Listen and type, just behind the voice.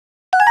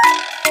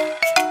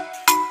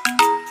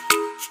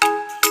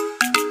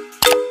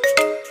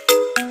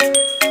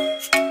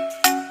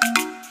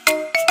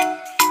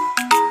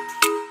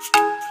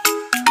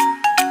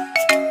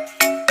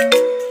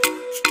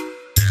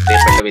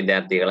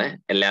വിദ്യാർത്ഥികളെ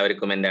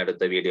എല്ലാവർക്കും എൻ്റെ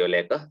അടുത്ത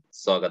വീഡിയോയിലേക്ക്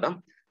സ്വാഗതം.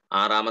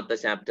 ആറാമത്തെ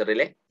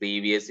ചാപ്റ്ററിലെ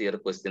പ്രീവിയസ് ഇയർ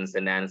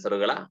ക്വസ്റ്റ്യൻസിന്റെ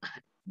ആൻസറുകളാ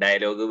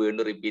ഡയലോഗ്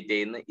വീണ്ടും റിപ്പീറ്റ്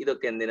ചെയ്യുന്ന.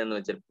 ഇതൊക്കെ എന്തിനാന്ന്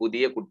വെച്ചാൽ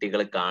പുതിയ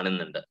കുട്ടികൾ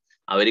കാണുന്നുണ്ട്,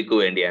 അവർക്ക്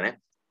വേണ്ടിയാണ്.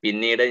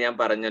 പിന്നീട് ഞാൻ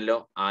പറഞ്ഞല്ലോ,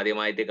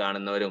 ആദ്യമായിട്ട്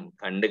കാണുന്നവരും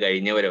കണ്ടു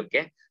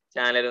കഴിഞ്ഞവരൊക്കെ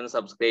ചാനൽ ഒന്ന്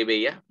സബ്സ്ക്രൈബ്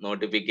ചെയ്യുക,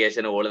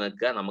 നോട്ടിഫിക്കേഷൻ ഓൾ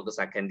നിൽക്കുക. നമുക്ക്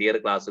സെക്കൻഡ് ഇയർ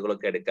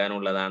ക്ലാസ്സുകളൊക്കെ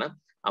എടുക്കാനുള്ളതാണ്.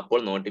 അപ്പോൾ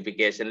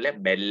നോട്ടിഫിക്കേഷനിലെ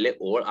ബെല്ല്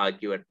ഓൾ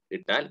ആക്കി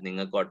ഇട്ടാൽ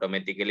നിങ്ങൾക്ക്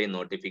ഓട്ടോമാറ്റിക്കലി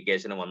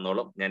നോട്ടിഫിക്കേഷൻ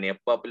വന്നോളും. ഞാൻ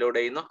എപ്പോൾ അപ്ലോഡ്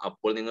ചെയ്യുന്നോ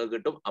അപ്പോൾ നിങ്ങൾക്ക്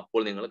കിട്ടും,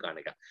 അപ്പോൾ നിങ്ങൾ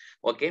കാണുക.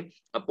 ഓക്കെ,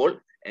 അപ്പോൾ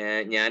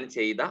ഞാൻ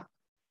ചെയ്ത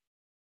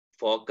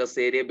ഫോക്കസ്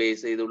ഏരിയ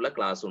ബേസ് ചെയ്തുള്ള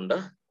ക്ലാസ് ഉണ്ട്,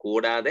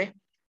 കൂടാതെ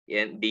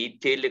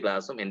ഡീറ്റെയിൽഡ്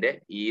ക്ലാസ്സും എൻ്റെ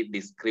ഈ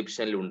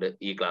ഡിസ്ക്രിപ്ഷനിലുണ്ട്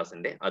ഈ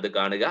ക്ലാസ്സിന്റെ. അത്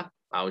കാണുക.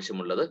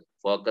 ആവശ്യമുള്ളത്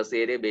ഫോക്കസ്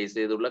ഏരിയ ബേസ്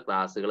ചെയ്തുള്ള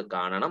ക്ലാസ്സുകൾ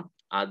കാണണം.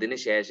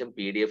 അതിനുശേഷം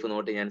PDF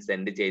നോട്ട് ഞാൻ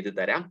സെൻഡ് ചെയ്ത്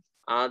തരാം.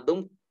 അതും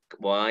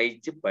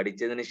വായിച്ച്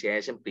പഠിച്ചതിന്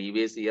ശേഷം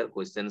പ്രീവിയസ് ഇയർ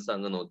ക്വസ്റ്റ്യൻസ്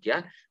അങ്ങ്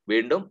നോക്കിയാൽ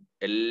വീണ്ടും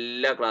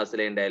എല്ലാ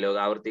ക്ലാസ്സിലെയും ഡയലോഗ്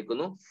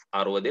ആവർത്തിക്കുന്നു.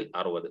 60-ൽ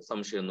 60,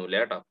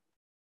 സംശയമൊന്നുമില്ല കേട്ടോ.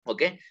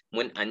 ഓക്കെ,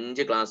 മുൻ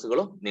 5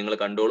 ക്ലാസ്സുകളും നിങ്ങൾ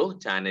കണ്ടോളൂ,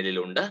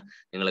 ചാനലിലുണ്ട്,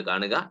 നിങ്ങൾ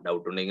കാണുക.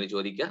 ഡൗട്ട് ഉണ്ടെങ്കിൽ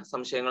ചോദിക്കുക.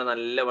 സംശയങ്ങൾ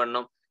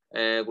നല്ലവണ്ണം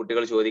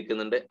കുട്ടികൾ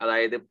ചോദിക്കുന്നുണ്ട്.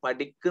 അതായത്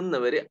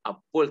പഠിക്കുന്നവര്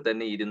അപ്പോൾ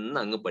തന്നെ ഇരുന്ന്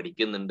അങ്ങ്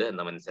പഠിക്കുന്നുണ്ട്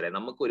എന്ന് മനസ്സിലായി.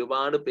 നമുക്ക്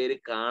ഒരുപാട് പേര്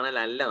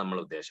കാണലല്ല നമ്മൾ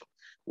ഉദ്ദേശം,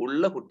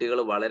 ഉള്ള കുട്ടികൾ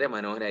വളരെ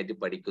മനോഹരമായിട്ട്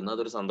പഠിക്കുന്നു,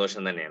 അതൊരു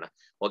സന്തോഷം തന്നെയാണ്.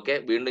 ഓക്കെ,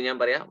 വീണ്ടും ഞാൻ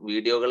പറയാം,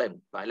 വീഡിയോകളെ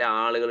പല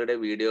ആളുകളുടെ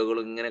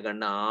വീഡിയോകളും ഇങ്ങനെ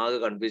കണ്ട് ആകെ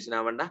കൺഫ്യൂഷൻ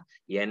ആവണ്ട.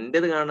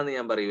 എന്റേത് കാണണമെന്ന്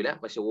ഞാൻ പറയൂല,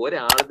 പക്ഷെ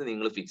ഒരാളത്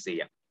നിങ്ങൾ ഫിക്സ്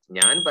ചെയ്യാം.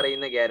 ഞാൻ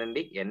പറയുന്ന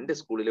ഗ്യാരണ്ടി എൻ്റെ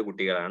സ്കൂളിലെ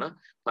കുട്ടികളാണ്.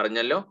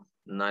 പറഞ്ഞല്ലോ,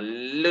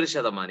 നല്ലൊരു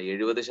ശതമാനം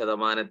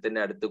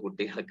 70% അടുത്ത്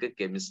കുട്ടികൾക്ക്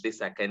കെമിസ്ട്രി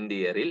സെക്കൻഡ്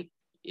ഇയറിൽ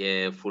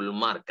ഫുൾ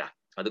മാർക്കാ.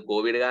 അത്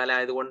കോവിഡ് കാലം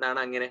ആയതുകൊണ്ടാണ്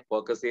അങ്ങനെ.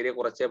 ഫോക്കസ് ഏരിയ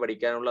കുറച്ചേ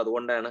പഠിക്കാനുള്ളൂ,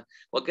 അതുകൊണ്ടാണ്.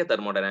 ഓക്കെ,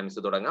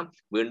 തെർമോഡൈനാമിക്സ് തുടങ്ങാം.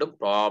 വീണ്ടും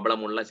പ്രോബ്ലം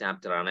ഉള്ള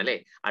ചാപ്റ്റർ ആണ് അല്ലെ.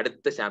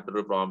 അടുത്ത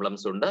ചാപ്റ്ററിൽ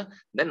പ്രോബ്ലംസ് ഉണ്ട്.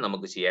 ദെൻ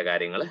നമുക്ക് ചെയ്യാ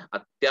കാര്യങ്ങൾ.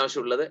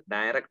 അത്യാവശ്യമുള്ളത്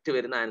ഡയറക്റ്റ്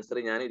വരുന്ന ആൻസർ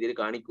ഞാൻ ഇതിൽ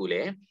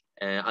കാണിക്കൂലേ.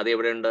 അത്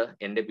എവിടെയുണ്ട്?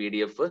 എൻ്റെ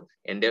PDF,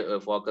 എൻ്റെ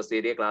ഫോക്കസ്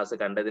ഏരിയ ക്ലാസ്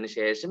കണ്ടതിന്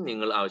ശേഷം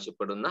നിങ്ങൾ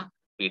ആവശ്യപ്പെടുന്ന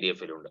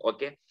PDF-ലുണ്ട്.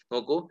 ഓക്കെ,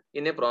 നോക്കൂ.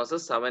 In A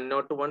process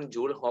 701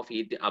 joule of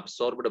heat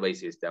absorbed by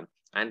system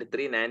and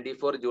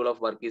 394 joule of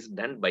work is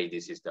done by the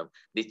system.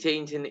 The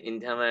change in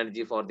internal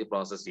energy for the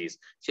process is.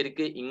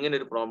 ശരിക്കും ഇങ്ങനെ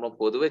ഒരു problem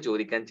പൊതുവെ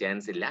ചോദിക്കാൻ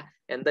ചാൻസ് ഇല്ല.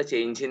 എന്താ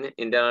ചേഞ്ച് ഇൻ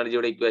ഇന്റർണൽ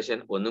എനർജിയുടെ equation?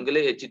 ഒന്നുകിൽ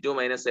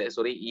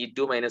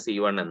E2 minus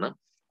E1 എന്ന്.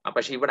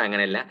 പക്ഷെ ഇവിടെ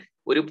അങ്ങനെയല്ല.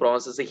 ഒരു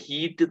പ്രോസസ്സ്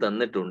ഹീറ്റ്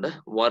തന്നിട്ടുണ്ട്,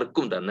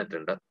 വർക്കും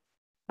തന്നിട്ടുണ്ട്.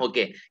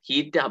 ഓക്കെ,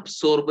 ഹീറ്റ്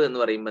അബ്സോർബ് എന്ന്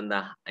പറയുമ്പോൾ എന്താ?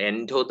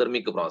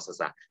 എൻഡോതെർമിക്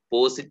പ്രോസസ്സാ,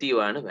 പോസിറ്റീവ്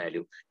ആണ്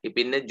വാല്യൂ.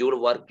 പിന്നെ joule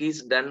work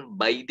is done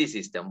by the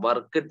system.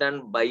 Work done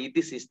by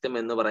the system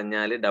എന്ന്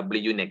പറഞ്ഞാൽ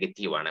W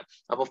നെഗറ്റീവ് ആണ്.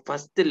 അപ്പൊ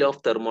ഫസ്റ്റ് ലോ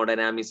ഓഫ്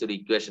തെർമോഡൈനാമിക്സ് ഒരു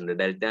ഇക്വേഷൻ ഉണ്ട്,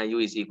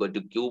 ΔU is equal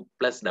to Q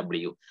plus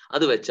W.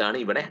 അത് വെച്ചാണ്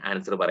ഇവിടെ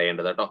ആൻസർ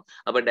പറയേണ്ടത് കേട്ടോ.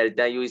 അപ്പൊ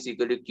ΔU is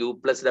equal to Q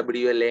plus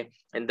W അല്ലേ?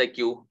 എന്താ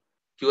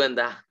Q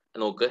എന്താ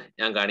നോക്ക്,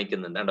 ഞാൻ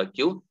കാണിക്കുന്നുണ്ട് കേട്ടോ.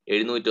 Q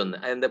 701.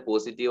 അതെന്താ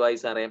പോസിറ്റീവായി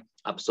സാറേ?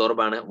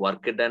 അബ്സോർബ് ആണ്,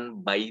 work done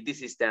by the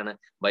system ആണ്.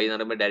 ബൈ എന്ന്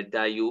പറയുമ്പോൾ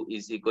ΔU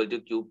is equal to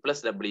Q plus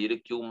W,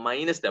 Q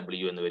minus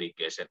W എന്ന് ഒരു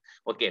ഇക്വേഷൻ.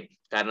 ഓക്കെ,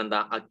 കാരണം എന്താ?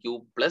 ആ Q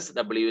plus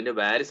W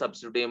value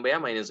substitute ചെയ്യുമ്പോഴാ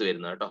minus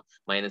വരുന്നത് കേട്ടോ.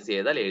 മൈനസ്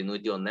ചെയ്താൽ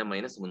 701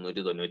 മൈനസ്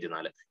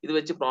 394. ഇത്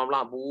വെച്ച് പ്രോബ്ലം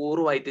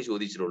അപൂർവമായിട്ട്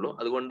ചോദിച്ചിട്ടുള്ളൂ,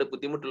 അതുകൊണ്ട്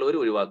ബുദ്ധിമുട്ടുള്ളവർ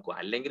ഒഴിവാക്കുക.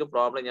 അല്ലെങ്കിൽ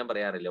പ്രോബ്ലം ഞാൻ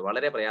പറയാറില്ല,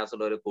 വളരെ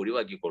പ്രയാസമുള്ളവരൊക്കെ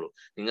ഒഴിവാക്കിക്കോളൂ.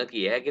 നിങ്ങൾക്ക്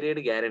A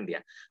ഗ്രേഡ്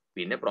ഗ്യാരണ്ടിയാ.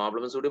 പിന്നെ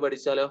പ്രോബ്ലംസ് കൂടി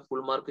പഠിച്ചാലോ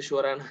ഫുൾ മാർക്ക്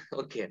ഷുവർ ആണ്.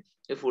 ഓക്കെ,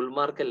 ഫുൾ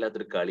മാർക്ക്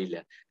അല്ലാത്തൊരു കളിയില്ല.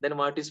 Then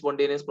what is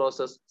spontaneous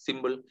process?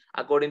 Simple.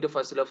 According to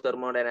first law of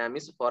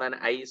thermodynamics, for an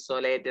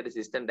isolated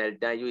system,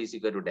 ΔU is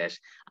equal to dash.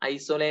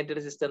 Isolated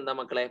system എന്താ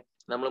മക്കളെ?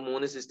 നമ്മൾ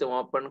 3 system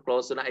open,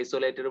 closed,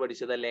 isolated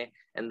പഠിച്ചതല്ലേ?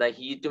 എന്താ?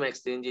 ഹീറ്റും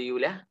exchange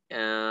ചെയ്യൂല,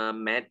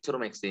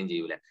 മാറ്ററും exchange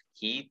ചെയ്യൂല.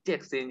 Heat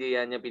exchange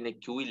ചെയ്യാഞ്ഞ പിന്നെ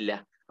Q ഇല്ല.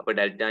 അപ്പൊ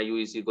ΔU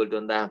is equal to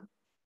എന്താ?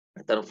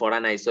 For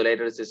an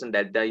isolated system,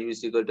 ΔU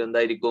is equal to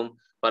എന്തായിരിക്കും?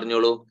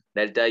 പറഞ്ഞോളൂ.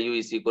 ΔU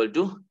is equal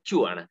to Q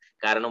ആണ്.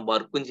 കാരണം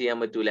വർക്കും ചെയ്യാൻ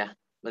പറ്റൂല,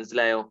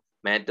 മനസ്സിലായോ?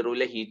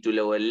 മാറ്ററുമില്ല,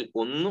 ഹീറ്റുമില്ല,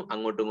 ഒന്നും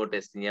അങ്ങോട്ടും ഇങ്ങോട്ടും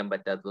എക്സ്ചേഞ്ച് ചെയ്യാൻ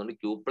പറ്റാത്തതുകൊണ്ട്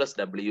Q plus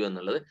W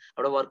എന്നുള്ളത്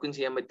അവിടെ വർക്കും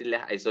ചെയ്യാൻ പറ്റില്ല.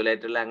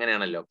 ഐസൊലേറ്ററിൽ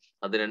അങ്ങനെയാണല്ലോ,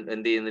 അതിന്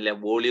എന്ത് ചെയ്യുന്നില്ല?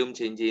 വോളിയം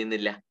ചേഞ്ച്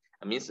ചെയ്യുന്നില്ല.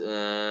 മീൻസ്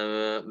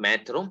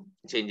മാറ്ററും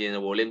ചേഞ്ച്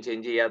ചെയ്യുന്നത്, വോളിയം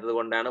ചേഞ്ച് ചെയ്യാത്തത്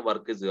കൊണ്ടാണ്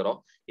വർക്ക് 0.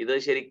 ഇത്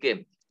ശരിക്കും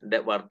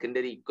വർക്കിന്റെ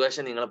ഒരു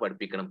ഇക്വേഷൻ നിങ്ങളെ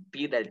പഠിപ്പിക്കണം.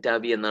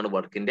 P∆V എന്നാണ്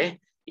വർക്കിന്റെ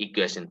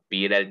ഇക്വേഷൻ.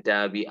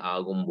 P∆V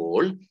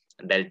ആകുമ്പോൾ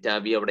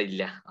ΔV അവിടെ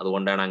ഇല്ല,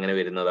 അതുകൊണ്ടാണ് അങ്ങനെ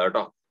വരുന്നത്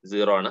കേട്ടോ.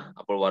 0 ആണ്.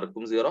 അപ്പോൾ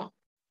വർക്കും 0,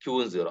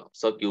 Qയും 0.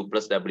 So Q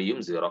plus W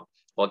 0.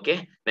 Okay,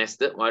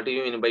 next, what do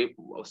you mean by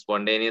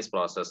spontaneous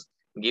process?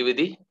 Give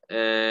the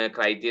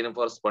criterion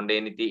for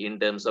spontaneity in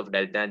terms of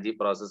ΔG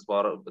process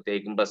for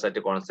taking place at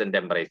a constant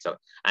temperature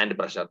and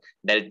pressure.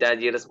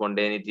 ΔG യുടെ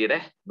സ്പോണ്ടേനിറ്റിയുടെ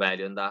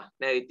value എന്താ?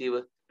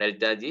 Negative.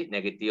 ΔG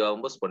negative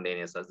ആകുമ്പോൾ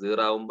spontaneous,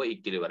 0 ആകുമ്പോൾ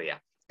equal പറയാം.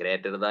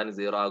 Greater than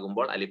 0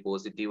 ആകുമ്പോൾ അല്ലെങ്കിൽ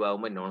positive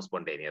ആകുമ്പോൾ non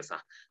spontaneous ആ.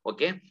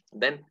 Okay,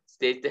 then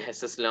state the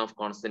HSE law of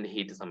constant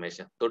heat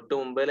summation. തൊട്ട്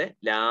മുമ്പിലെ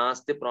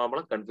ലാസ്റ്റ്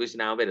പ്രോബ്ലം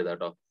കൺഫ്യൂഷൻ ആവരുത്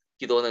കേട്ടോ.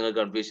 എനിക്ക് തോന്നുന്നു നിങ്ങൾ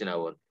കൺഫ്യൂഷൻ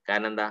ആവുമെന്ന്.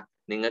 കാരണം എന്താ?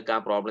 നിങ്ങൾക്ക് ആ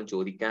പ്രോബ്ലം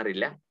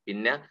ചോദിക്കാറില്ല.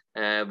 പിന്നെ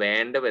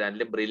വേണ്ടവർ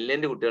നല്ല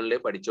ബ്രില്യന്റ് കുട്ടികളിൽ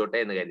പഠിച്ചോട്ടെ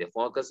എന്ന് കരുതി.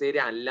 ഫോക്കസ്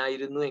ഏരിയ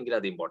അല്ലായിരുന്നു എങ്കിൽ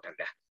അത്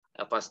important.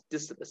 First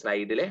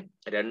സ്ലൈഡിലെ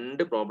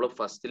 2 problem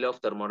first law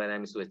of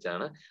thermodynamics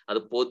വെച്ചാണ്. അത്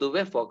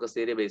പൊതുവെ ഫോക്കസ്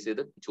ഏരിയ ബേസ്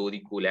ചെയ്ത്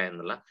ചോദിക്കൂല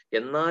എന്നുള്ള,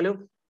 എന്നാലും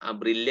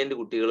ബ്രില്യന്റ്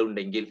കുട്ടികൾ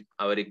ഉണ്ടെങ്കിൽ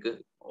അവർക്ക്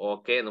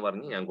ഓക്കെ എന്ന്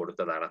പറഞ്ഞ് ഞാൻ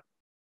കൊടുത്തതാണ്.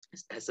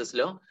 SS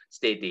law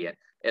സ്റ്റേറ്റ് ചെയ്യാൻ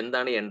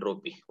എന്താണ്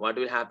entropy? What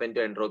will happen to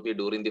entropy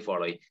during the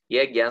following?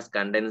 A gas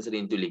condensed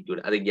in to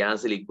liquid. അത്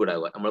ഗ്യാസ് ലിക്വിഡ്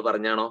ആവുക. നമ്മൾ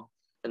പറഞ്ഞാണോ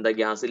എന്താ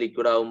ഗ്യാസ്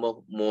ലിക്വിഡ് ആവുമ്പോൾ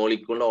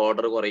മോളിക്യൂളിന്റെ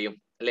ഓർഡർ കുറയും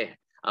അല്ലെ?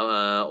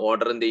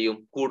 ഓർഡർ എന്ത് ചെയ്യും?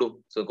 കൂടും.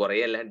 സോ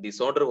കുറയല്ല,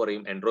 ഡിസോർഡർ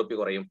കുറയും, എൻട്രോപ്പി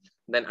കുറയും.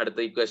 ദെൻ അടുത്ത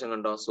ഇക്വേഷൻ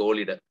കണ്ടോ,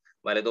 സോളിഡ്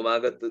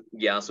വലതുഭാഗത്ത്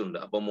ഗ്യാസ് ഉണ്ട്,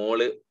 അപ്പൊ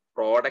മോള്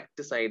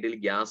പ്രോഡക്റ്റ് സൈഡിൽ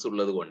ഗ്യാസ്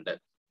ഉള്ളത് കൊണ്ട്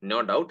നോ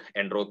ഡൗട്ട്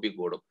എൻട്രോപ്പി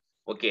കൂടും.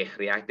 ഓക്കെ,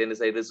 റിയാക്ടന്റ്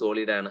സൈഡ്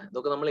സോളിഡ് ആണ്.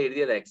 ഇതൊക്കെ നമ്മൾ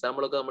എഴുതിയതാ,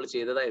 എക്സാമ്പിൾ ഒക്കെ നമ്മൾ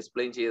ചെയ്തതാ,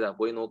 എക്സ്പ്ലെയിൻ ചെയ്താ,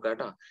 പോയി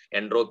നോക്കാട്ടോ.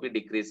 എൻട്രോപ്പി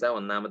ഡിക്രീസ് ആ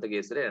ഒന്നാമത്തെ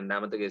കേസിൽ,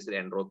 രണ്ടാമത്തെ കേസിൽ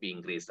എൻട്രോപ്പി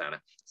ഇൻക്രീസ് ആണ്.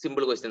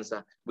 സിമ്പിൾ ക്വസ്റ്റ്യൻസ് ആ.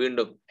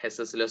 വീണ്ടും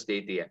SS ലോ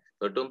സ്റ്റേറ്റ് ചെയ്യുക.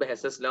 തൊട്ടുമുമ്പ്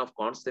SS law of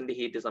constant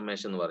heat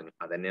summation എന്ന് പറഞ്ഞു,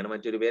 അത് തന്നെയാണ്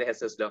മറ്റൊരു പേര്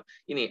SS ലോ.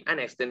 ഇനി ആൻ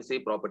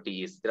എക്സ്റ്റെൻസീവ് പ്രോപ്പർട്ടി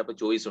ഈസ്, ചിലപ്പോൾ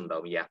ചോയ്സ്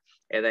ഉണ്ടാവും.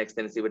 ഏതാ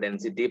extensive?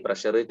 Density,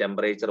 pressure,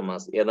 temperature,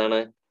 mass.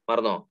 ഏതാണ്?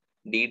 മറന്നോ?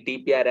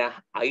 DTP ആരാ?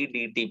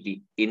 IDTP.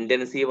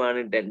 ഇന്റൻസീവ്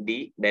ആണ് ഡി,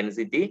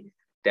 ഡെൻസിറ്റി,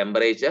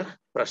 ടെമ്പറേച്ചർ,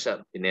 പ്രഷർ.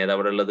 പിന്നെ ഏതാ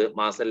അവിടെ ഉള്ളത്?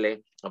 മാസ് അല്ലേ?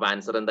 അപ്പൊ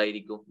ആൻസർ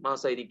എന്തായിരിക്കും?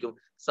 മാസ് ആയിരിക്കും.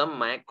 Some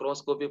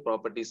microscopic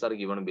properties are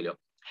given below.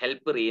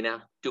 Help Reena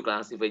to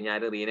classify. ഞാൻ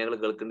റീനകൾ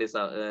കേൾക്കേണ്ട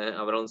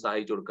അവരൊന്ന്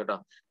സഹായിച്ചു കൊടുക്കട്ടോ.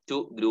 ടു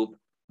ഗ്രൂപ്പ്,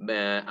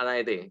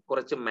 അതായത്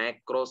കുറച്ച്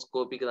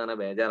മാക്രോസ്കോപ്പിക് തന്നെ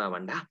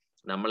ബേജാറാവണ്ട.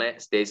 നമ്മളെ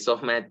സ്റ്റേറ്റ്സ്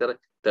ഓഫ് മാറ്റർ,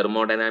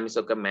 തെർമോഡൈനാമിക്സ്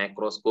ഒക്കെ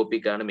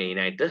മാക്രോസ്കോപ്പിക് ആണ് മെയിൻ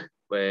ആയിട്ട്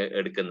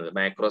എടുക്കുന്നത്.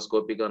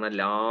 മാക്രോസ്കോപ്പിക് പറഞ്ഞാൽ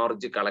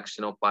ലാർജ്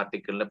കളക്ഷൻ ഓഫ്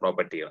പാർട്ടിക്കിളിന്റെ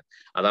പ്രോപ്പർട്ടികൾ,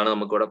 അതാണ്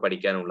നമുക്ക് ഇവിടെ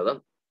പഠിക്കാനുള്ളത്.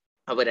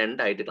 അപ്പൊ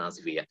 2 ആയിട്ട്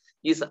ക്ലാസിഫൈ ചെയ്യാം.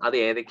 അത്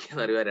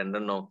ഏതൊക്കെയാണെന്ന് അറിയുക?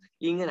 2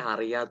 ഇങ്ങനെ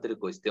അറിയാത്തൊരു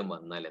ക്വസ്റ്റ്യൻ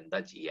വന്നാൽ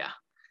എന്താ ചെയ്യാ?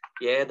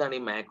 ഏതാണ്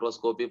ഈ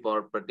മാക്രോസ്കോപ്പി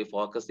പ്രോപ്പർട്ടി?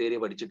 Focus area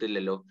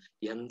പഠിച്ചിട്ടില്ലല്ലോ.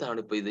 എന്താണ്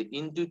ഇപ്പൊ ഇത്?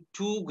 ഇൻറ്റു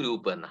 2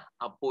 ഗ്രൂപ്പ് എന്ന.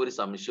 അപ്പൊ ഒരു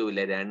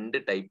സംശയമില്ല, 2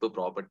 ടൈപ്പ്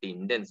പ്രോപ്പർട്ടി,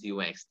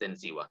 ഇന്റൻസീവ്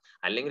എക്സ്റ്റെൻസീവ്.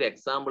 അല്ലെങ്കിൽ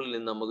എക്സാമ്പിളിൽ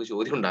നിന്ന് നമുക്ക്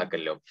ചോദ്യം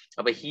ഉണ്ടാക്കല്ലോ.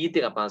 അപ്പൊ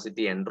heat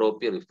capacity,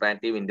 entropy,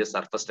 refractive index,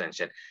 surface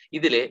tension.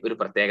 ഇതിലെ ഒരു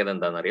പ്രത്യേകത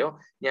എന്താണെന്നറിയോ?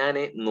 ഞാൻ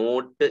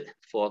നോട്ട്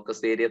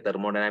ഫോക്കസ് ഏരിയ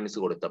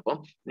തെർമോഡൈനാമിക്സ് കൊടുത്തപ്പോൾ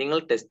നിങ്ങൾ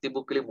ടെക്സ്റ്റ്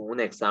ബുക്കിൽ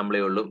 3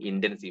 എക്സാമ്പിളേ ഉള്ളൂ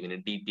ഇന്റൻസീവിന്,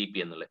 DTP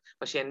എന്നുള്ളത്.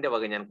 പക്ഷെ എന്റെ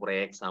വക ഞാൻ കുറെ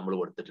എക്സാമ്പിൾ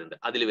കൊടുത്തിട്ടുണ്ട്.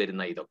 അതിൽ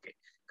വരുന്ന ഇതൊക്കെ,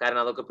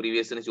 കാരണം അതൊക്കെ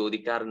പ്രീവിയസിന്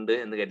ചോദിക്കാറുണ്ട്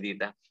എന്ന്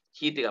കരുതിയിട്ടാ.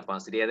 ഹീറ്റ്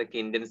കപ്പാസിറ്റി ഏതൊക്കെ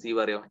ഇന്റൻസീവ്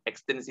അറിയോ?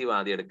 എക്സ്റ്റെൻസീവ്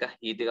ആദ്യം എടുക്കുക.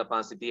 Heat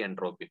capacity,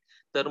 entropy.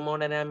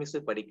 തെർമോഡൈനാമിക്സ്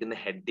പഠിക്കുന്ന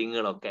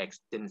ഹെഡിങ്ങുകളൊക്കെ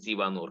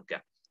എക്സ്റ്റെൻസീവ് ആന്ന് ഓർക്കുക.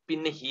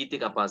 പിന്നെ ഹീറ്റ്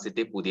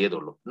കപ്പാസിറ്റി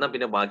പുതിയതുള്ളൂ, എന്നാ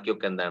പിന്നെ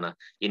ബാക്കിയൊക്കെ എന്താണ്?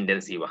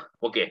 ഇന്റൻസീവാ.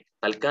 ഓക്കെ,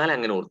 തൽക്കാലം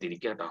അങ്ങനെ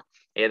ഓർത്തിരിക്കുക കേട്ടോ.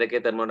 ഏതൊക്കെ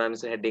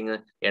തെർമോഡൈനാമിക്സ് ഹെഡിങ്?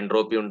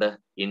 എൻട്രോപ്പി ഉണ്ട്,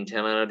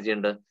 ഇന്റേണൽ എനർജി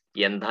ഉണ്ട്,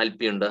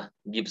 എൻതാൽപ്പി ഉണ്ട്,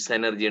 ഗിബ്സ്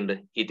എനർജി ഉണ്ട്,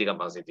 ഹീറ്റ്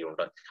കപ്പാസിറ്റി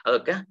ഉണ്ട്.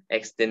 അതൊക്കെ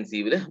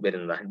എക്സ്റ്റെൻസീവില്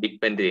വരുന്നതാ,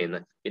 ഡിപ്പെൻഡ് ചെയ്യുന്ന.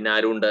 പിന്നെ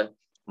ആരുണ്ട്?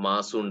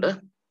 മാസും ഉണ്ട്,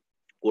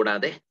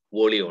 കൂടാതെ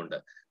വോളിയം ഉണ്ട്.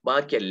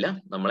 ബാക്കിയെല്ലാം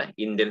നമ്മളെ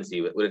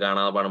ഇന്റൻസീവ്. ഒരു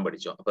കാണാപാഠം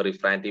പഠിച്ചോ. അപ്പൊ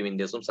റിഫ്രാക്റ്റീവ്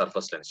ഇൻഡെക്സും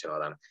സർഫസ് ടെൻഷനും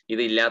അതാണ്.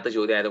 ഇത് ഇല്ലാത്ത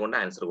ചോദ്യം ആയതുകൊണ്ട്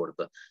ആൻസർ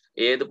കൊടുത്ത്.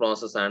 ഏത്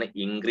പ്രോസസ്സാണ്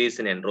ഇൻക്രീസ്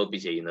ഇൻ എൻട്രോപ്പി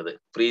ചെയ്യുന്നത്?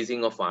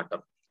 Freezing of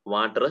water.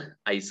 Water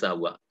ice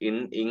ആവുക.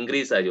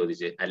 ഇൻക്രീസ് ആ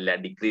ചോദിച്ച്, അല്ല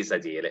ഡിക്രീസ് ആ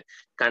ചെയ്യല്.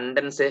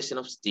 Condensation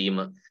of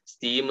steam.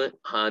 സ്റ്റീം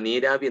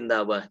നീരാവി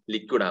എന്താവുക?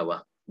 ലിക്വിഡ് ആവുക.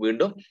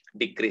 വീണ്ടും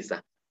ഡിക്രീസ് ആ.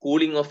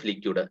 Cooling of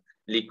liquid.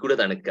 Liquid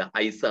തണുക്കുക,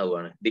 ice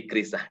ആവുകയാണ്,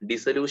 ഡിക്രീസ്.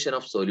 Dissolution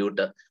of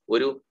solute.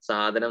 ഒരു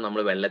സാധനം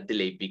നമ്മൾ വെള്ളത്തിൽ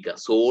ലയിപ്പിക്കുക,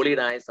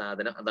 സോളിഡ് ആയ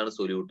സാധനം, അതാണ്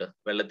സൊല്യൂട്ട്,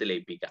 വെള്ളത്തിൽ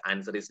ലയിപ്പിക്കുക.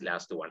 Answer is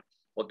last one.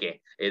 Okay,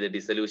 ഏത്?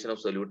 ഡിസൊല്യൂഷൻ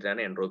ഓഫ്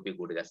സൊല്യൂട്ടിലാണ് എൻട്രോപ്പി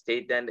കൂടുക.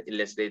 State and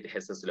illustrate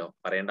SS law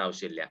പറയേണ്ട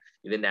ആവശ്യമില്ല.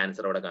 ഇതിന്റെ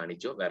ആൻസർ അവിടെ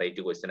കാണിച്ചു,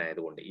 വെറൈറ്റി ക്വസ്റ്റ്യൻ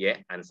ആയതുകൊണ്ട്.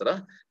 ആൻസർ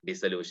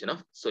ഡിസൊല്യൂഷൻ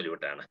ഓഫ്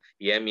സൊല്യൂട്ട് ആണ്.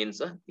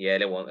 Means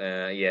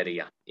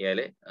area.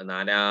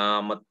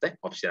 4ാമത്തെ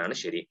ഓപ്ഷൻ ആണ്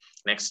ശരി.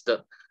 Next,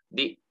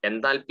 the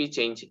enthalpy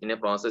change in a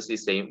process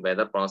is same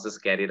whether process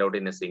carried out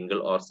in a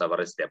single or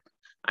several step.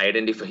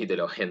 Identify the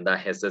law. എന്താ?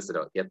 SS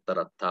law.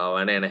 എത്ര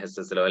തവണയാണ്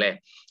SS law അല്ലെ?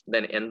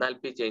 Then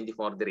enthalpy change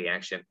for the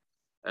reaction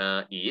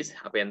is,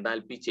 അപ്പൊ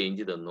enthalpy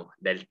change തന്നു,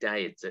 delta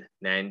H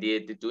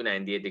 98 to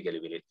 98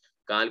 Kelvin.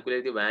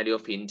 Calculate the value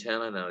of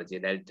internal energy,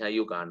 delta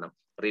U കാണണം.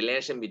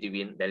 Relation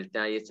between delta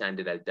H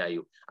and delta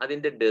U.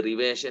 അതിന്റെ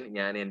derivation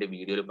ഞാൻ എന്റെ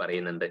വീഡിയോയിൽ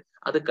പറയുന്നുണ്ട്.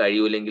 അത്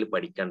കഴിയൂലെങ്കിൽ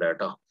പഠിക്കണ്ട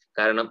കേട്ടോ.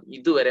 കാരണം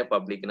ഇതുവരെ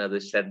പബ്ലിക്കിന് അത്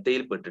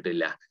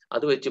ശ്രദ്ധയിൽപ്പെട്ടിട്ടില്ല.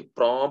 അത് വെച്ച്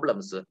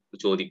പ്രോബ്ലംസ്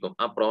ചോദിക്കും.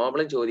 ആ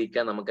പ്രോബ്ലം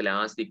ചോദിക്കാൻ നമുക്ക്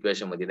ലാസ്റ്റ്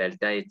ഇക്വേഷൻ മതി.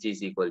 Delta H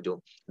is equal to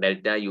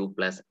delta U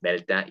plus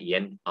delta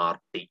N R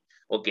T.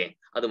 Okay,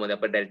 അത് മതി.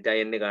 അപ്പൊ ഡെൽറ്റ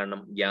എൻ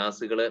കാണണം.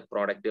 ഗ്യാസുകൾ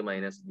പ്രോഡക്റ്റ്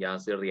മൈനസ്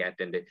ഗ്യാസുകൾ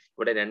റിയാക്ടന്റ്.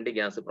 ഇവിടെ 2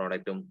 ഗ്യാസ്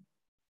പ്രോഡക്റ്റും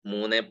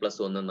 3 +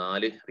 1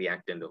 4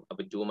 റിയാക്ടന്റും.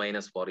 അപ്പൊ 2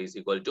 - 4 ഈസ്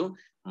ഈക്വൽ ടു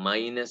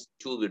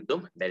 -2 കിട്ടും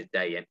ഡെൽറ്റ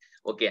എൻ.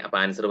 ഓക്കെ, അപ്പൊ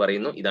ആൻസർ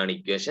പറയുന്നു ഇതാണ്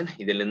ഇക്വേഷൻ.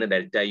 ഇതിൽ നിന്ന്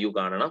ഡെൽറ്റ യു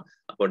കാണണം.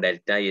 അപ്പോൾ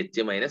delta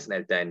H minus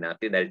delta N R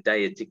T. Delta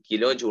H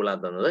kilo ജൂളാ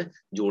തന്നത്,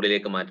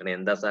 ജൂളിലേക്ക് മാറ്റണം.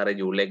 എന്താ സാറേ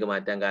ജൂളിലേക്ക്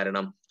മാറ്റാൻ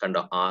കാരണം?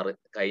 കണ്ടോ 6.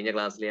 കഴിഞ്ഞ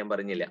ക്ലാസ്സിൽ ഞാൻ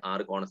പറഞ്ഞില്ലേ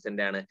 6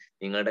 കോൺസ്റ്റന്റ് ആണ്.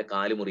 നിങ്ങളുടെ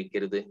കാല്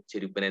മുറിക്കരുത്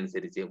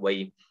ചെരുപ്പിനനുസരിച്ച്. വൈ?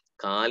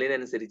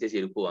 കാലിനനുസരിച്ച്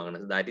ചെരുപ്പ്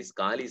വാങ്ങണം. ദാറ്റ് ഈസ്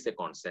കാൽ is A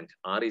constant,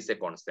 R is A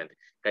constant.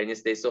 കഴിഞ്ഞ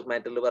സ്റ്റേറ്റ്സ് ഓഫ്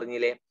മാറ്ററിൽ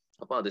പറഞ്ഞില്ലേ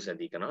അപ്പൊ അത്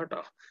ശ്രദ്ധിക്കണം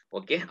കേട്ടോ.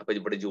 ഓക്കെ, അപ്പൊ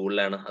ഇവിടെ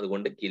ജൂളിലാണ്,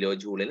 അതുകൊണ്ട് കിലോ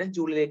ജൂളിനെ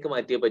ജൂളിലേക്ക്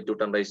മാറ്റിയേ പറ്റൂ.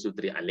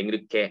 10⁻³ അല്ലെങ്കിൽ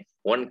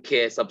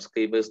 1K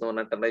സബ്സ്ക്രൈബേഴ്സ് എന്ന്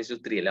പറഞ്ഞാൽ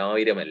 10⁻³ അല്ല,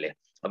 1000 അല്ലേ.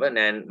 അപ്പൊ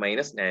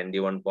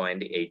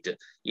 -91.8.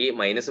 ഈ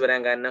മൈനസ്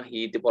വരാൻ കാരണം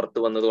ഹീറ്റ് പുറത്ത്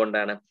വന്നത്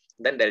കൊണ്ടാണ്.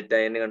 ദെൻ ഡെൽറ്റ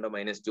എൻ കണ്ടോ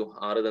 -2.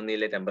 6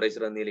 തന്നില്ലേ,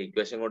 ടെമ്പറേച്ചർ തന്നില്ലേ,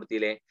 ഇക്വേഷൻ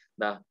കൊടുത്തില്ലേ,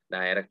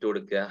 ഡയറക്റ്റ്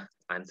കൊടുക്കുക,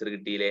 ആൻസർ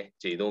കിട്ടിയില്ലേ,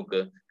 ചെയ്തു നോക്ക്,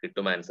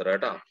 കിട്ടും ആൻസർ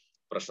കേട്ടോ,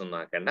 പ്രശ്നം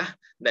നോക്കണ്ട.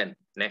 ദെൻ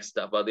നെക്സ്റ്റ്,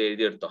 അപ്പൊ അത്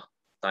എഴുതിയെടുത്തോ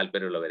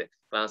താല്പര്യമുള്ളവര്.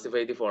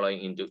 Classify the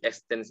following into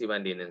extensive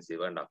and intensive.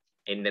 വേണ്ടോ,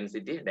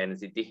 intensity,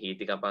 density,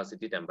 heat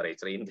capacity,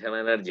 temperature, internal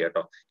energy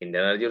കേട്ടോ.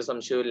 ഇന്റേണൽ എനർജി ഒരു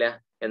സംശയമില്ല,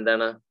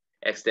 എന്താണ്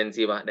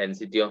എക്സ്റ്റെൻസീവാ,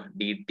 ഡെൻസിറ്റിയോ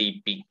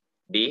DTP.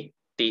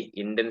 DT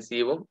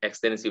ഇന്റൻസീവും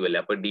എക്സ്റ്റെൻസീവും അല്ല,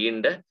 അപ്പൊ D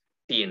ഉണ്ട്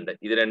T ഉണ്ട്,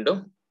 ഇത് രണ്ടും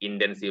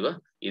ഇന്റൻസീവ്,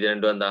 ഇത്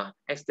രണ്ടും എന്താ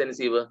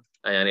എക്സ്റ്റെൻസീവ്.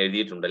 ഞാൻ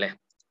എഴുതിയിട്ടുണ്ട് അല്ലെ,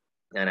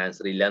 ഞാൻ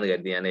ആൻസർ ഇല്ലാന്ന്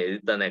കരുതി ഞാൻ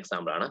എഴുതി തന്ന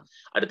എക്സാമ്പിൾ ആണ്.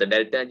 അടുത്ത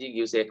delta G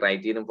gives A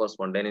criterion four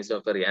spontaneous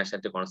of A reaction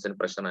at constant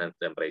pressure and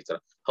temperature.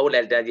 How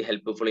delta G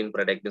helpful in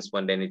പ്രൊഡക്റ്റിംഗ്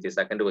spontaneity?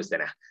 Second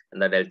question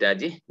എന്താ, ഡെൽറ്റ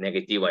ജി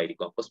നെഗറ്റീവ്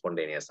ആയിരിക്കും, അപ്പൊ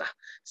spontaneous.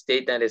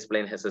 State and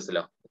explain Hess's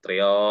law,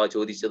 എത്രയോ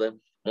ചോദിച്ചത്.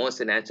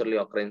 Most naturally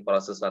occurring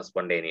process are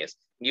spontaneous.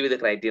 Give the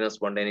criterion of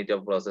spontaneity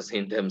of process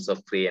in terms of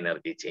free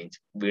energy change.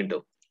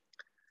 വീണ്ടും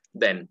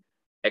then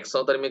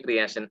exothermic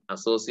reaction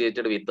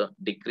associated with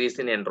decrease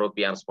in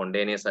entropy are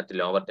spontaneous at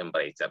lower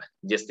temperature.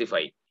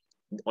 Justify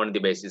on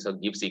the basis of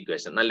Gibbs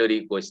equation. നല്ലൊരു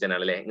question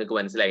ആണ് അല്ലെ, നിങ്ങൾക്ക്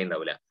മനസ്സിലായി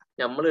ഉണ്ടാവില്ല,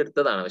 നമ്മൾ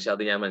എടുത്തതാണ്, പക്ഷെ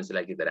അത് ഞാൻ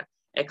മനസ്സിലാക്കി തരാം.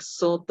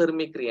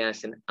 Exothermic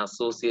reaction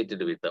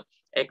associated with,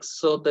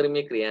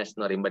 exothermic reaction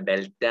എന്ന് പറയുമ്പോൾ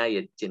delta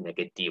H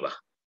നെഗറ്റീവാ.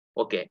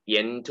 Okay,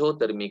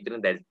 എൻഡോതെർമിക്കിന്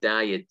delta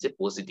H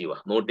പോസിറ്റീവാ.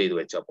 Not ചെയ്ത്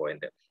വെച്ചോ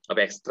പോയിന്റ്.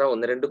 അപ്പൊ എക്സ്ട്രാ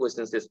 1-2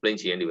 ക്വസ്റ്റ്യൻസ് എക്സ്പ്ലെയിൻ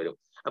ചെയ്യേണ്ടി വരും.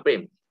 അപ്പൊ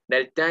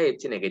ഡെൽറ്റ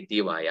എച്ച്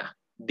നെഗറ്റീവായ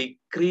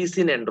ഡിക്രീസ്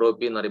ഇൻ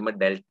എൻട്രോപ്പി എന്ന് പറയുമ്പോൾ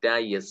ഡെൽറ്റ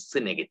എസ്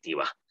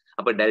നെഗറ്റീവാ.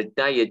 അപ്പൊ ഡെൽറ്റ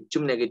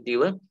എച്ചും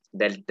നെഗറ്റീവ്,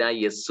 ഡെൽറ്റ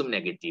എസും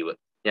നെഗറ്റീവ്.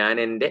 ഞാൻ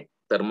എന്റെ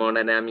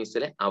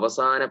തെർമോഡൈനാമിക്സിലെ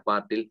അവസാന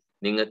പാർട്ടിൽ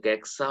നിങ്ങൾക്ക്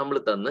എക്സാമ്പിൾ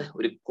തന്ന്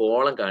ഒരു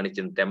കോളം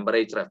കാണിച്ചിട്ടുണ്ട്,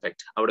 ടെമ്പറേച്ചർ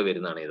എഫക്ട് അവിടെ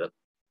വരുന്നതാണ് ഇത്.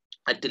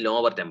 അറ്റ്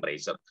ലോവർ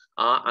ടെമ്പറേച്ചർ,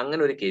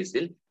 അങ്ങനെ ഒരു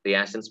കേസിൽ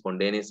റിയാക്ഷൻ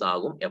സ്പോണ്ടേനിയസ്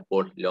ആകും.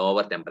 എപ്പോൾ?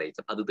 Lower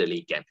temperature. അത്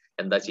തെളിയിക്കാൻ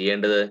എന്താ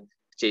ചെയ്യേണ്ടത്?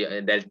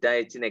 Delta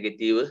H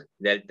negative,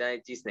 delta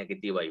H is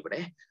നെഗറ്റീവാ ഇവിടെ,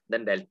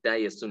 ദെൻ ഡെൽറ്റ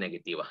എസ്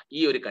നെഗറ്റീവാ. ഈ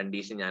ഒരു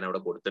കണ്ടീഷൻ ഞാൻ അവിടെ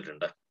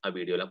കൊടുത്തിട്ടുണ്ട് ആ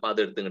വീഡിയോയിൽ, അപ്പൊ അത്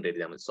എടുത്തുകൊണ്ട്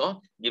എഴുതിയാൽ മതി. സോ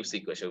ഗിബ്സ്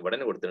ഇക്വേഷൻ ഇവിടെ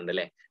തന്നെ കൊടുത്തിട്ടുണ്ട്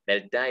അല്ലെ,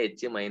 delta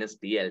H minus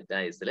T delta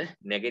എസില്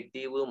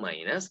negative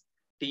minus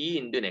T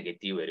into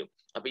negative വരും.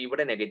 അപ്പൊ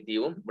ഇവിടെ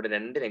നെഗറ്റീവും ഇവിടെ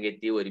 2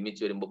 നെഗറ്റീവ്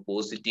ഒരുമിച്ച് വരുമ്പോൾ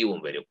പോസിറ്റീവും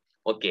വരും.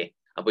 ഓക്കെ,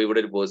 അപ്പൊ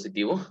ഇവിടെ ഒരു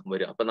പോസിറ്റീവും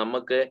വരും. അപ്പൊ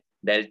നമുക്ക്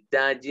ഡെൽറ്റ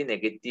ജി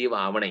നെഗറ്റീവ്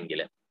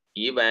ആവണമെങ്കിൽ,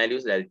 ഈ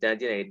വാല്യൂസ് ഡെൽറ്റ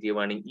ജി നെഗറ്റീവ്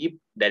ആണെങ്കിൽ ഈ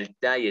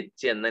ഡെൽറ്റ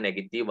എച്ച് എന്ന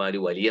നെഗറ്റീവ്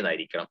വാല്യൂ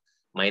വലിയതായിരിക്കണം,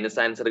 മൈനസ്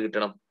ആൻസർ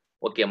കിട്ടണം.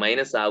 ഓക്കെ,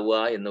 മൈനസ് ആവുക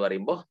എന്ന്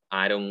പറയുമ്പോൾ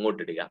ആരോ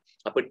ഇങ്ങോട്ട് ഇടുക,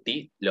 അപ്പൊ ടി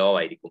ലോ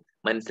ആയിരിക്കും.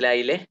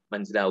 മനസ്സിലായില്ലേ?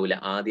 മനസ്സിലാവൂല.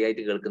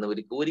 ആദ്യമായിട്ട്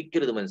കേൾക്കുന്നവർക്ക്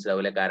ഒരിക്കലും ഇത്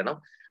മനസ്സിലാവില്ല. കാരണം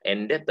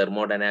എന്റെ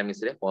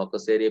തെർമോഡൈനാമിക്സിലെ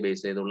ഫോക്കസ് ഏരിയ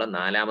ബേസ് ചെയ്തുള്ള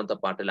 4ാമത്തെ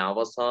പാർട്ടിൽ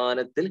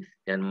അവസാനത്തിൽ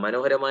ഞാൻ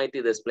മനോഹരമായിട്ട്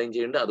ഇത് എക്സ്പ്ലെയിൻ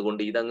ചെയ്യുന്നുണ്ട്.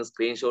 അതുകൊണ്ട് ഇതങ്ങ്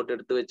സ്ക്രീൻഷോട്ട്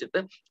എടുത്ത് വെച്ചിട്ട്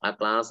ആ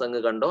ക്ലാസ്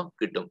അങ്ങ് കണ്ടോ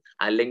കിട്ടും.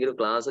 അല്ലെങ്കിൽ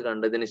ക്ലാസ്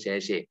കണ്ടതിന്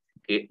ശേഷം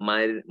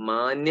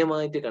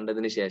മാന്യമായിട്ട്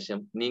കണ്ടതിന് ശേഷം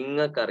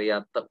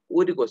നിങ്ങൾക്കറിയാത്ത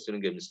ഒരു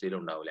ക്വസ്റ്റ്യനും കെമിസ്ട്രിയിൽ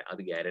ഉണ്ടാവില്ല,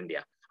 അത്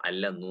ഗ്യാരണ്ടിയാ.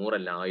 അല്ല 100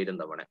 അല്ല 1000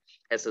 തവണ.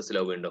 SS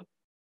ലോ വീണ്ടും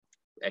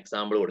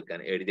എക്സാമ്പിൾ കൊടുക്കാൻ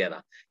എഴുതിയതാ.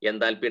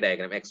 Enthalpy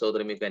diagram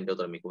exothermic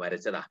endothermic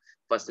വരച്ചതാ.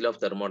 First law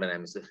of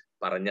thermodynamics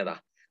പറഞ്ഞതാ.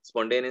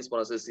 Spontaneous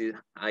process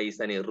is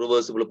an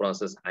irreversible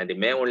process and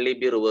may only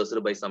be reversed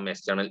by some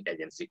external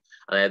agency.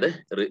 അതായത്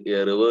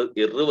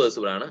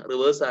ഇറിവേഴ്സിബിൾ ആണ്,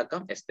 റിവേഴ്സ്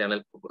ആക്കാം എക്സ്റ്റേണൽ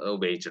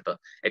ഉപയോഗിച്ചിട്ട്.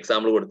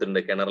 എക്സാമ്പിൾ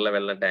കൊടുത്തിട്ടുണ്ട്, കിണറിലെ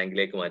വെള്ളം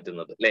ടാങ്കിലേക്ക്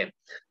മാറ്റുന്നത് അല്ലെ,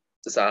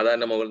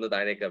 സാധാരണ മുകളിൽ നിന്ന്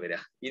താഴേക്ക് വരിക.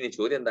 ഇനി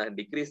ചോദ്യം എന്താ,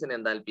 decrease in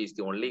enthalpy is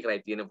the only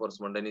criterion four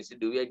spontaneous.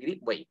 Do you agree?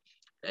 Y?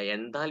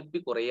 Enthalpy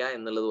കുറയാ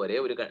എന്നുള്ളത് ഒരേ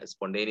ഒരു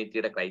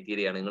സ്പോണ്ടേനിറ്റിയുടെ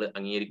ക്രൈറ്റീരിയ ആണ്. നിങ്ങൾ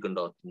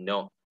അംഗീകരിക്കുന്നുണ്ടോ? നോ.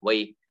 വൈ?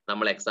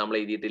 നമ്മൾ example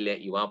എഴുതിയിട്ടില്ലേ,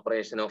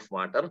 evaporation of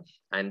water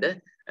and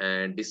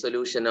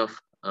dissolution of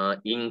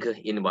ink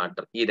in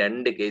water. ഈ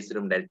 2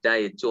 കേസിലും ഡെൽറ്റ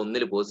എച്ച്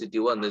ഒന്നിൽ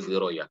പോസിറ്റീവോ ഒന്ന്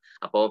സീറോയോ.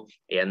 അപ്പോ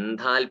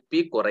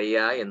എൻതാൽപ്പി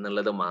കുറയാ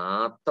എന്നുള്ളത്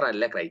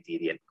മാത്രമല്ല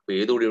ക്രൈറ്റീരിയൻ. അപ്പൊ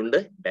ഏതുകൂടി ഉണ്ട്?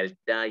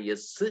 Delta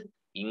S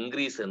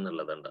increase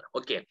എന്നുള്ളതുണ്ട്.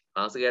 Okay,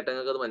 class കേട്ട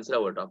നിങ്ങൾക്ക് അത്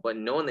മനസ്സിലാവും കേട്ടോ. അപ്പൊ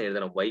നോ എന്ന്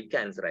എഴുതണം, വൈക്ക്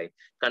ആൻസർ ആയി.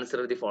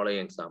 Consider the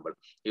following example,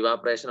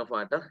 evaporation of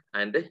water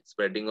and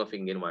spreading of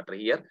ink in water.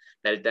 Here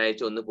delta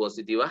H ഒന്ന്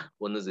പോസിറ്റീവാ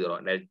ഒന്ന് സീറോ.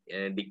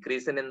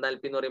 ഡിക്രീസ് ഇൻ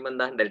എൻതാൽപ്പി എന്ന് പറയുമ്പോൾ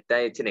എന്താ, ഡെൽറ്റ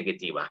എച്ച്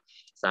നെഗറ്റീവാ.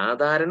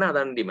 സാധാരണ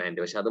അതാണ്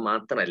ഡിമാൻഡ്, പക്ഷെ അത്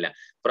മാത്രമല്ല.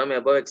 From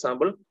above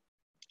example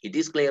it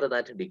is clear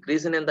that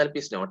decrease in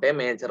enthalpy is not a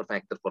major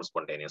factor for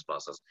spontaneous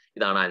process.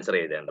 ഇതാണ് ആൻസർ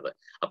എഴുതേണ്ടത്.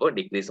 അപ്പോൾ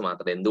ഡിക്രീസ്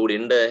മാത്രം എന്തുകൂടി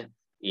ഉണ്ട്,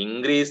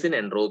 ഇൻക്രീസ് ഇൻ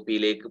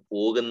എൻട്രോപ്പിയിലേക്ക്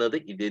പോകുന്നത്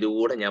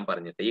ഇതിലൂടെ ഞാൻ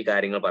പറഞ്ഞിട്ട് ഈ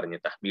കാര്യങ്ങൾ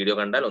പറഞ്ഞിട്ടാ. വീഡിയോ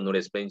കണ്ടാൽ ഒന്നുകൂടി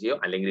എക്സ്പ്ലെയിൻ ചെയ്യോ,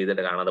 അല്ലെങ്കിൽ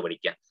ഇതിന്റെ കാണാതെ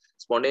പഠിക്കാം.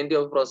 Spontaneity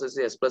of process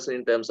is expressed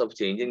in terms of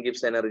change in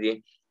Gibbs energy.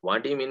 What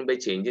do you mean by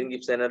change in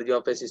Gibbs energy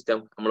of a system?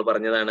 നമ്മൾ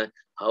പറഞ്ഞതാണ്.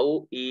 How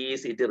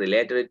is it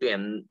related to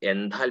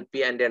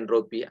enthalpy and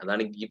entropy?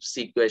 അതാണ് Gibbs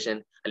equation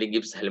അല്ലെങ്കിൽ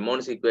Gibbs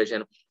Helmholtz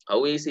equation. How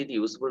is it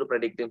useful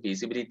predicting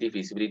feasibility?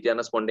 Feasibility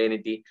ആണ്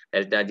spontaneity.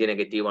 Delta G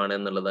negative ആണ്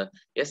എന്നുള്ളത്.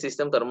 A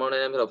system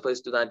thermodynamics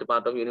refers to that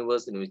part of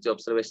universe in which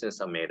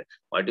observations are made.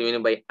 What do you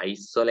mean by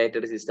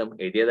isolated system?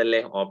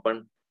 എഴുതിയതല്ലേ, open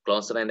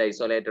closed and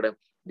isolated,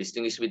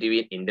 distinguish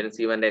between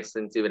intensive and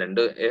extensive,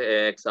 രണ്ട്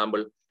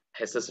example,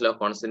 ഹെസ്സസ് law,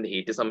 constant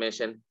heat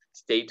summation,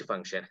 state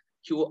function,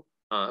 Q.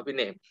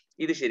 പിന്നെ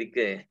ഇത്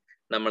ശരിക്ക്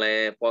നമ്മളെ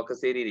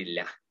focus ഏരിയയിൽ ഇല്ല,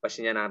 പക്ഷെ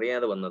ഞാൻ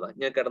അറിയാതെ വന്നതാ,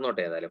 ഞാൻ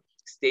കിടന്നോട്ടെ. ഏതായാലും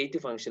സ്റ്റേറ്റ്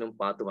ഫംഗ്ഷനും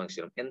പാത്ത്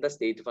ഫംഗ്ഷനും. എന്താ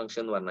സ്റ്റേറ്റ്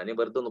ഫംഗ്ഷൻ എന്ന് പറഞ്ഞാൽ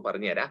വെറുതെ ഒന്ന്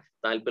പറഞ്ഞുതരാം,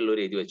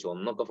 താല്പര്യമുള്ളവർ എഴുതി വെച്ചു.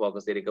 ഒന്നൊക്കെ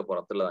focus ഏരിയക്ക്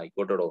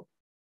പുറത്തുള്ളതായിക്കോട്ടോ.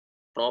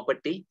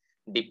 Property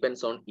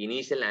depends on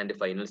initial and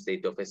final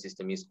state of a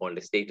system is called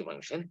a state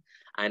function,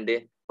 and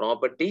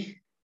property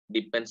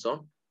depends on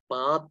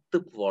path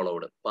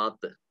followed.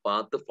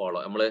 path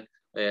follow നമ്മള്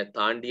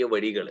താണ്ടിയ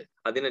വഴികൾ,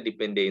 അതിനെ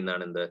ഡിപ്പെൻഡ്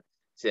ചെയ്യുന്നതാണ് എന്ത്,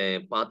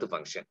 path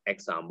function.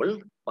 Example,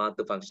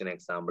 path function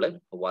example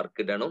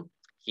work ഡണും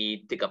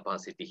heat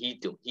capacity,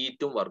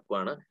 ഹീറ്റും വർക്കും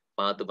ആണ്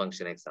path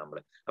function example.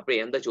 അപ്പൊ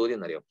എന്താ ചോദ്യം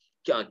എന്നറിയോ,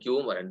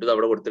 ക്യൂവും രണ്ടും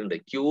അവിടെ കൊടുത്തിട്ടുണ്ട്.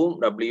 ക്യൂവും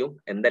ഡബ്ല്യൂയും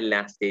എന്തല്ല,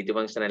 സ്റ്റേറ്റ്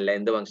ഫംഗ്ഷൻ അല്ല,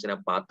 എന്ത് ഫംഗ്ഷനാ,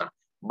 പാത്താ.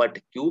 But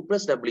Q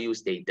plus W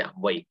state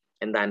Y.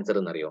 എന്താ ആൻസർ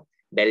എന്നറിയോ,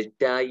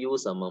 ഡെൽറ്റ യു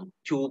സമം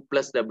ക്യൂ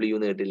പ്ലസ് ഡബ്ല്യു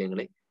എന്ന് കേട്ടില്ല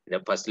നിങ്ങൾ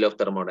ഫസ്റ്റ് ലോ ഓഫ്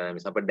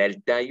തെർമോഡൈനാമിക്സ്. അപ്പൊ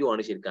ഡെൽറ്റ യു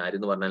ആണ് ശരിക്കും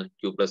ആരെന്ന് പറഞ്ഞാൽ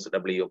ക്യൂ പ്ലസ്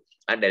ഡബ്ല്യു.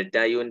 ആ ഡെൽറ്റ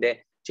യുവിന്റെ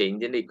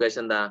ചേഞ്ചിന്റെ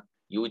ഇക്വേഷൻ എന്താ,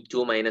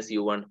 u2 minus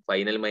u1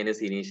 final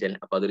minus initial.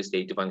 അപ്പൊ അതൊരു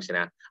സ്റ്റേറ്റ്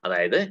ഫംഗ്ഷനാ.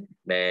 അതായത്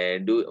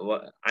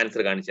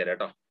ആൻസർ കാണിച്ചു തരാം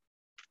കേട്ടോ,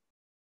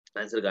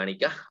 ആൻസർ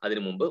കാണിക്കുക.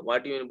 അതിനു മുമ്പ്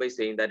what you mean by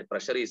saying that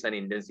pressure is an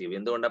intensive.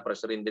 എന്തുകൊണ്ടാണ്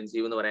പ്രഷർ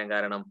ഇന്റൻസീവ് എന്ന് പറയാൻ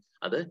കാരണം,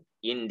 അത്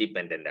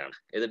ഇൻഡിപെൻഡന്റ് ആണ്.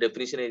 ഇത്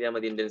ഡെഫിനിഷൻ എഴുതിയാൽ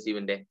മതി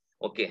ഇന്റൻസീവിന്റെ.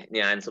 ഓക്കെ,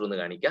 ഞാൻ ആൻസർ ഒന്ന്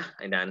കാണിക്കാം.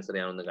 അതിന്റെ ആൻസർ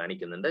ഞാൻ ഒന്ന്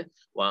കാണിക്കുന്നുണ്ട്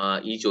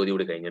ഈ ചോദ്യം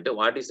കൂടി കഴിഞ്ഞിട്ട്.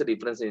 What is the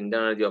difference in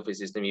internal energy of A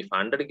system if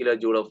 100 kilo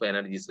joule of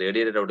energy is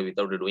radiated out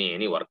without doing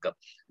any work?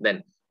 Then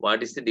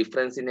what is the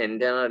difference in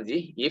internal energy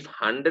if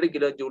 100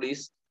 kilojoule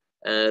is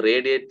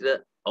radiated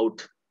out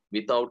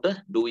without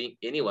doing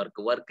any work?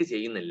 Work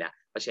ചെയ്യുന്നില്ല,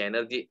 പക്ഷെ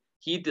energy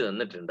heat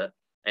തന്നിട്ടുണ്ട്,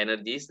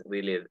 energy is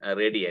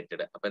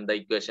radiated. അപ്പൊ എന്താ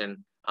equation,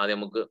 ആദ്യം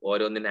നമുക്ക്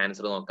ഓരോന്നിന്റെ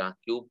answer നോക്കാം.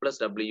 Q plus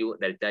W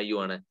delta U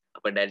ആണ്.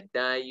 അപ്പൊ ഡെൽറ്റ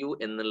യു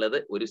എന്നുള്ളത്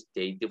ഒരു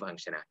സ്റ്റേറ്റ്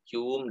ഫംഗ്ഷനാ,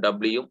 ക്യൂവും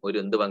ഡബ്ല്യൂയും ഒരു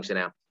എന്ത്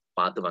ഫംഗ്ഷനാ,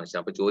 പാത്ത് ഫംഗ്ഷൻ.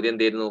 അപ്പൊ ചോദ്യം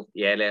എന്തായിരുന്നു,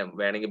 ഏലെ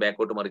വേണമെങ്കിൽ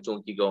ബാക്കോട്ട് മറിച്ച്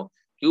നോക്കിക്കോ.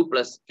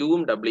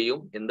 ക്യൂവും ഡബ്ല്യൂയും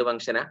എന്ത്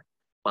ഫംഗ്ഷനാ,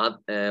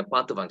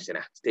 പാത്ത്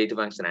ഫംഗ്ഷനാ, സ്റ്റേറ്റ്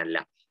ഫംഗ്ഷൻ അല്ല.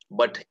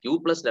 ബട്ട് ക്യൂ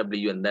പ്ലസ്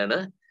ഡബ്ല്യു എന്താണ്,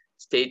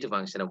 സ്റ്റേറ്റ്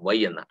ഫംഗ്ഷൻ വൈ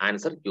എന്ന.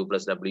 ആൻസർ ക്യൂ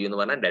പ്ലസ് ഡബ്ല്യു എന്ന്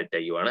പറഞ്ഞാൽ ഡെൽറ്റ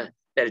യു ആണ്.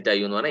 ഡെൽറ്റ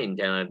യു എന്ന് പറഞ്ഞാൽ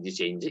internal energy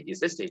change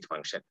is A state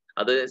function.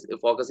 അത്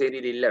ഫോക്കസ്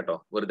ഏരിയയിൽ ഇല്ല കേട്ടോ,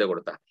 വെറുതെ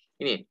കൊടുത്താ.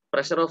 ഇനി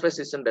pressure of A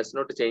system does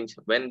not change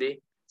when the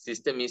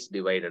system is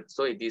divided,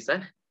 so it is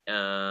an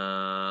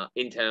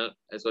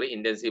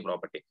intensive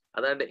property.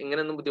 അതായത്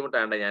ഇങ്ങനെയൊന്നും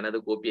ബുദ്ധിമുട്ടാണ്ട, ഞാനത്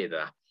കോപ്പി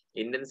ചെയ്തതാ.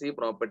 ഇന്റൻസീവ്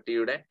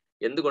പ്രോപ്പർട്ടിയുടെ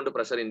എന്തുകൊണ്ട്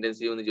പ്രഷർ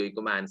ഇന്റൻസീവ് എന്ന്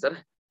ചോദിക്കുമ്പോൾ ആൻസർ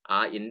ആ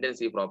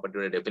ഇന്റൻസീവ്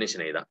പ്രോപ്പർട്ടിയുടെ ഡെഫിനിഷൻ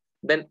എഴുതാം.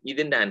 ദെൻ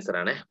ഇതിന്റെ ആൻസർ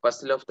ആണ്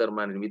first law of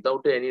thermodynamics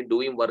without any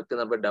doing work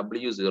എന്ന് പറഞ്ഞാൽ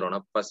ഡബ്ല്യു സീറോ ആണ്.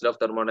 First law of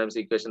thermodynamics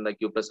equation എന്താ,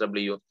 ക്യൂ പ്ലസ്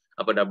ഡബ്ല്യു.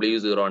 അപ്പൊ ഡബ്ല്യു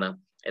സീറോ ആണ്.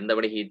 എന്താ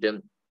ഇവിടെ heat,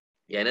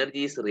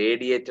 energy is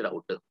radiated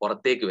out,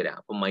 പുറത്തേക്ക് വരാം.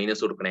 അപ്പൊ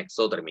മൈനസ് കൊടുക്കണം,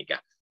 എക്സോതെർമിക്ക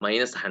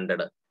മൈനസ്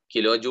 100.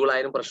 കിലോ ജൂൾ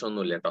ആയാലും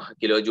പ്രശ്നമൊന്നുമില്ല കേട്ടോ,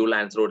 കിലോ ജൂൾ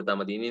ആൻസർ കൊടുത്താൽ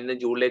മതി. ഇനി ഇന്ന്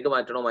ജൂളിലേക്ക്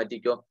മാറ്റണോ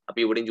മാറ്റിക്കോ, അപ്പൊ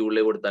ഇവിടെയും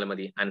ജൂളിലേക്ക് കൊടുത്താൽ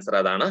മതി. ആൻസർ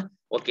അതാണ്.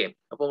 ഓക്കെ,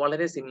 അപ്പൊ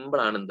വളരെ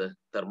സിമ്പിൾ ആണ് എന്ത്,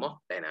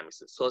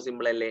 തെർമോഡൈനാമിക്സ്. സോ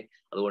സിമ്പിൾ അല്ലേ?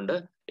 അതുകൊണ്ട്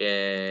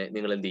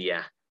നിങ്ങൾ എന്ത്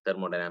ചെയ്യുക,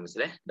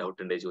 തെർമോഡൈനാമിക്സിലെ ഡൗട്ട്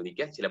ഉണ്ടെങ്കിൽ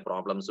ചോദിക്കുക. ചില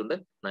പ്രോബ്ലംസ് ഉണ്ട്,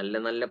 നല്ല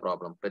നല്ല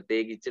പ്രോബ്ലം,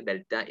 പ്രത്യേകിച്ച്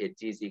delta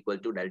H is equal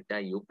to delta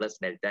U plus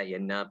delta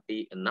N R T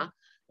എന്ന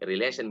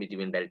relation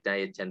between delta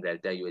H and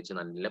delta U H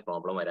നല്ല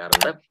പ്രോബ്ലം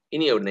വരാറുണ്ട്.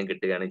 ഇനി എവിടുന്ന്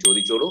കിട്ടുകയാണെങ്കിൽ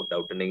ചോദിച്ചോളൂ,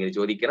 ഡൗട്ട് ഉണ്ടെങ്കിൽ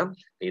ചോദിക്കണം.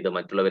 ഇത്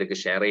മറ്റുള്ളവർക്ക്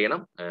ഷെയർ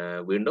ചെയ്യണം.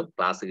 വീണ്ടും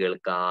ക്ലാസ്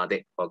കേൾക്കാതെ,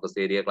 ഫോക്കസ്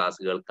ഏരിയ ക്ലാസ്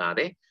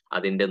കേൾക്കാതെ,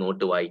 അതിന്റെ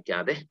നോട്ട്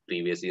വായിക്കാതെ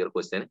പ്രീവിയസ് ഇയർ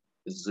ക്വസ്റ്റ്യൻ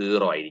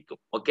 0 ആയിരിക്കും.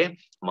 ഓക്കെ,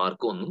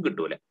 മാർക്ക് ഒന്നും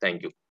കിട്ടൂല. Thank you.